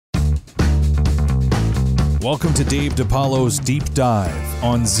Welcome to Dave DiPaolo's Deep Dive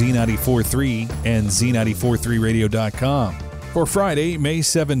on Z94.3 and Z94.3radio.com. For Friday, May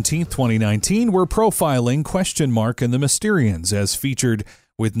 17th, 2019, we're profiling and the Mysterians as featured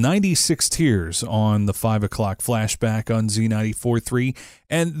with 96 Tears on the 5 o'clock flashback on Z94.3.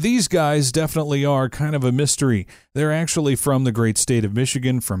 And these guys definitely are kind of a mystery. They're actually from the great state of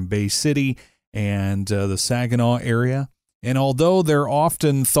Michigan, from Bay City and the Saginaw area. And although they're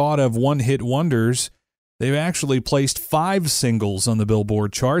often thought of one-hit wonders, they've actually placed 5 singles on the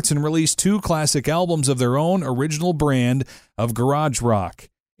Billboard charts and released 2 classic albums of their own original brand of garage rock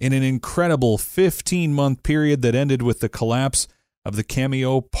in an incredible 15-month period that ended with the collapse of the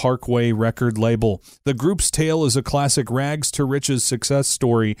Cameo Parkway record label. The group's tale is a classic rags to riches success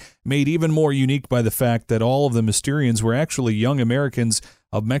story, made even more unique by the fact that all of the Mysterians were actually young Americans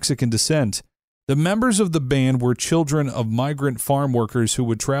of Mexican descent. The members of the band were children of migrant farm workers who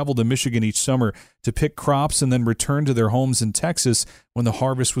would travel to Michigan each summer to pick crops and then return to their homes in Texas when the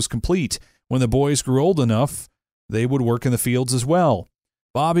harvest was complete. When the boys grew old enough, they would work in the fields as well.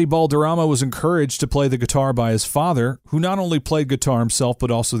 Bobby Balderrama was encouraged to play the guitar by his father, who not only played guitar himself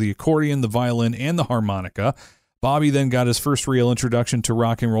but also the accordion, the violin, and the harmonica. Bobby then got his first real introduction to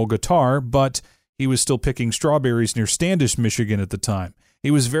rock and roll guitar, but he was still picking strawberries near Standish, Michigan at the time. He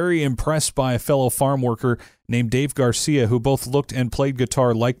was very impressed by a fellow farm worker named Dave Garcia, who both looked and played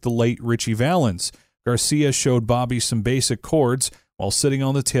guitar like the late Ritchie Valens. Garcia showed Bobby some basic chords while sitting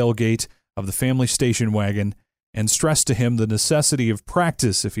on the tailgate of the family station wagon and stressed to him the necessity of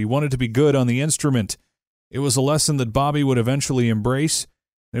practice if he wanted to be good on the instrument. It was a lesson that Bobby would eventually embrace,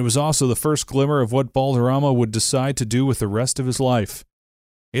 and it was also the first glimmer of what Balderrama would decide to do with the rest of his life.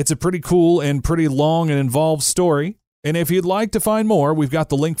 It's a pretty cool and pretty long and involved story. And if you'd like to find more, we've got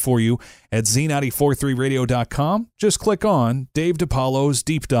the link for you at Z943radio.com. Just click on Dave DiPaolo's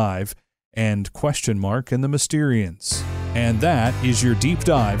Deep Dive and and the Mysterians. And that is your Deep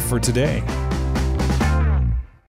Dive for today.